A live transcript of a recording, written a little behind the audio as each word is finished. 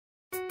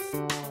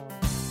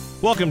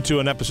Welcome to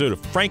an episode of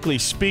Frankly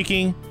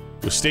Speaking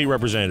with State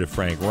Representative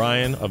Frank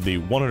Ryan of the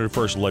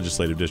 101st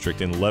Legislative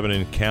District in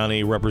Lebanon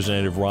County.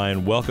 Representative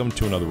Ryan, welcome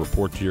to another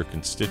report to your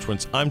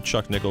constituents. I'm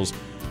Chuck Nichols.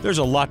 There's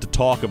a lot to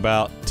talk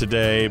about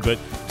today, but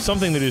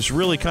something that has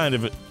really kind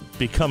of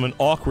become an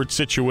awkward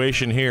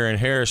situation here in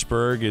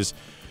Harrisburg is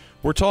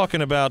we're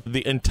talking about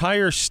the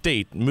entire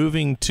state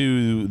moving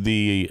to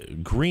the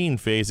green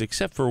phase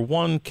except for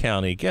one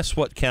county. Guess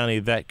what county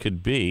that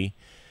could be?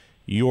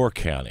 Your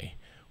county.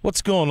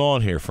 What's going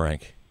on here,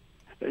 Frank?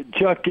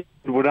 Chuck,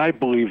 what I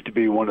believe to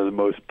be one of the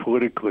most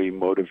politically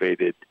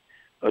motivated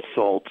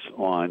assaults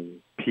on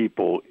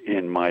people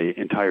in my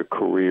entire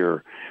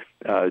career.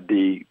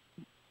 The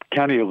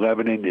county of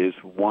Lebanon is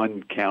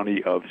one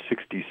county of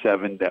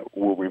 67 that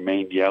will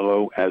remain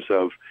yellow as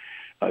of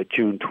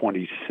June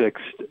 26th,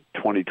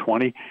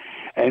 2020.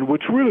 And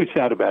what's really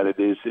sad about it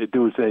is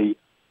there was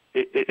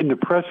in the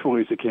press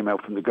release that came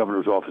out from the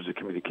governor's office of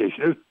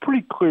communication, it was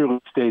pretty clearly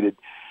stated.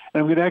 And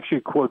I'm going to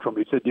actually quote from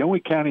it. He said, "The only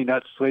county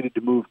not slated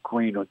to move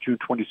green on June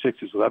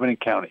 26th is Lebanon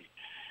County.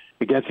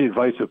 Against the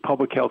advice of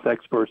public health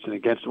experts and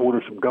against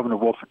orders from Governor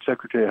Wolf and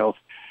Secretary of Health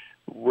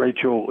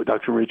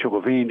Dr. Rachel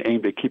Levine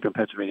aimed at keeping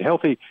Pennsylvania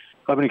healthy,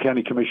 Lebanon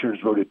County commissioners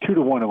voted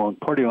 2-1 along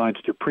party lines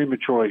to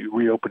prematurely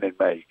reopen in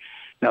May.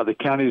 Now the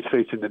county is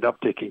facing an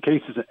uptick in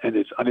cases and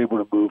is unable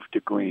to move to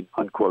green,"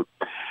 unquote.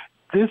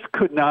 This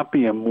could not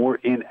be a more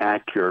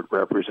inaccurate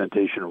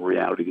representation of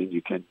reality than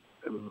you can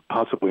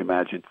possibly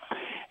imagine.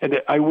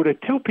 And I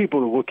would tell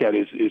people to look at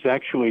is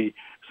actually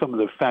some of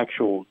the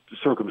factual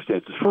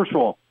circumstances. First of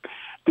all,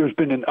 there's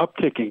been an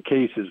uptick in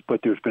cases,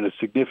 but there's been a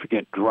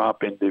significant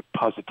drop in the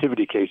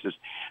positivity cases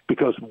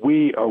because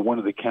we are one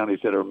of the counties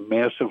that are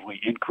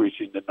massively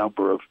increasing the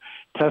number of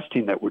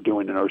testing that we're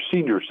doing in our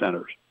senior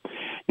centers.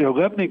 You know,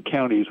 Lebanon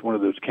County is one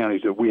of those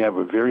counties that we have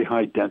a very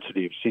high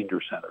density of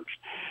senior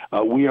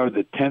centers. We are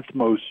the 10th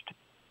most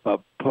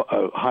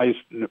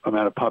highest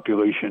amount of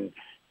population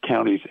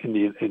counties in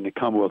the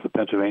Commonwealth of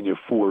Pennsylvania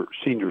for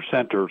senior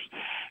centers.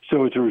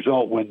 So as a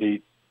result, when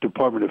the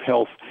Department of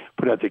Health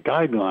put out the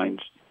guidelines,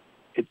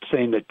 it's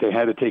saying that they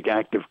had to take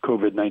active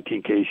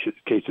COVID-19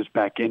 cases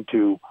back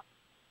into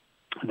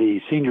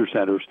the senior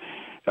centers.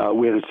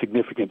 We had a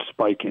significant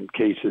spike in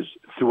cases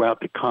throughout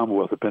the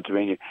Commonwealth of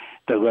Pennsylvania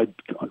that led,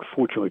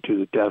 unfortunately, to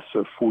the deaths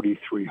of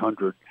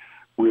 4,300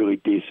 really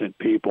decent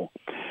people.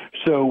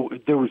 So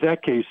there was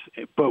that case,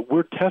 but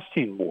we're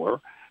testing more.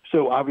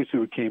 So obviously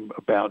it came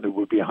about there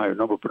would be a higher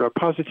number, but our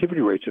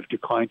positivity rates have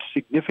declined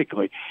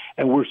significantly,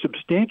 and we're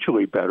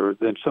substantially better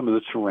than some of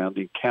the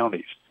surrounding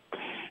counties.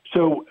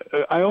 So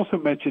I also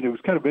mentioned it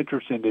was kind of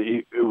interesting that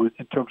it was,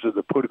 in terms of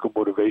the political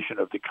motivation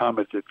of the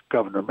comments that the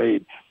governor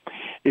made,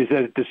 is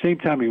that at the same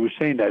time he was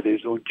saying that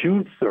is on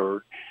June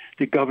 3rd,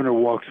 the governor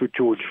walks with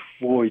George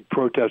Floyd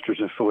protesters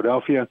in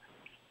Philadelphia.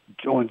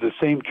 On the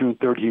same June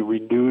 3rd, he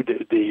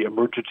renewed the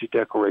emergency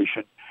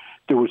declaration.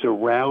 There was a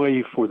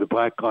rally for the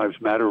Black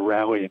Lives Matter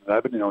rally in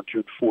Lebanon on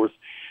June 4th.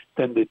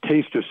 Then the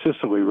Taste of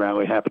Sicily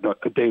rally happened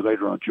a day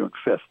later on June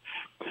 5th.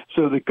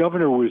 So the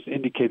governor was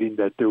indicating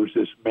that there was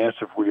this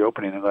massive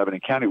reopening in Lebanon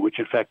County, which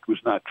in fact was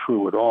not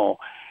true at all.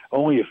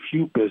 Only a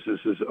few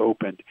businesses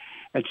opened.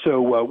 And so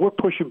we're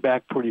pushing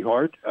back pretty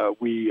hard.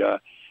 We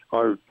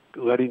are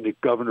letting the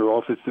governor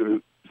office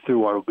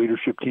through our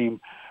leadership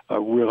team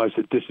realize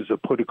that this is a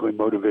politically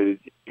motivated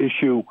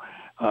issue.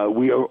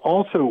 We are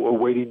also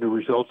awaiting the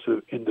results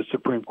in the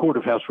Supreme Court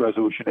of House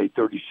Resolution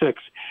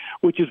 836,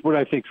 which is what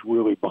I think is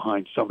really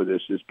behind some of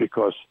this, is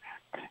because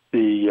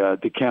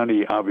the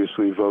county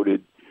obviously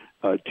voted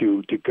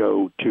to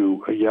go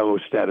to a yellow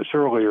status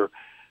earlier,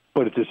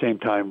 but at the same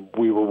time,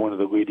 we were one of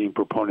the leading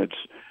proponents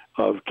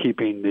of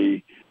keeping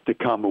the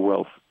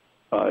Commonwealth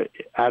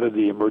out of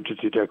the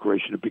emergency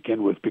declaration to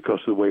begin with because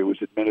of the way it was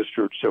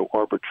administered so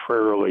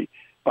arbitrarily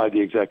by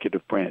the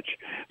executive branch.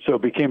 So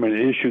it became an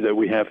issue that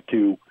we have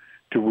to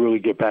really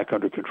get back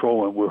under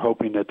control, and we're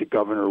hoping that the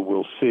governor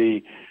will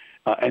see,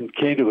 and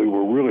candidly,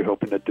 we're really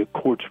hoping that the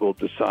courts will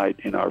decide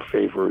in our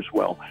favor as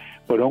well.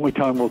 But only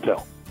time will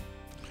tell.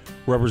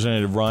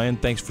 Representative Ryan,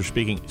 thanks for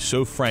speaking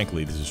so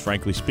frankly. This is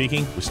Frankly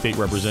Speaking with State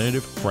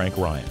Representative Frank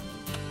Ryan.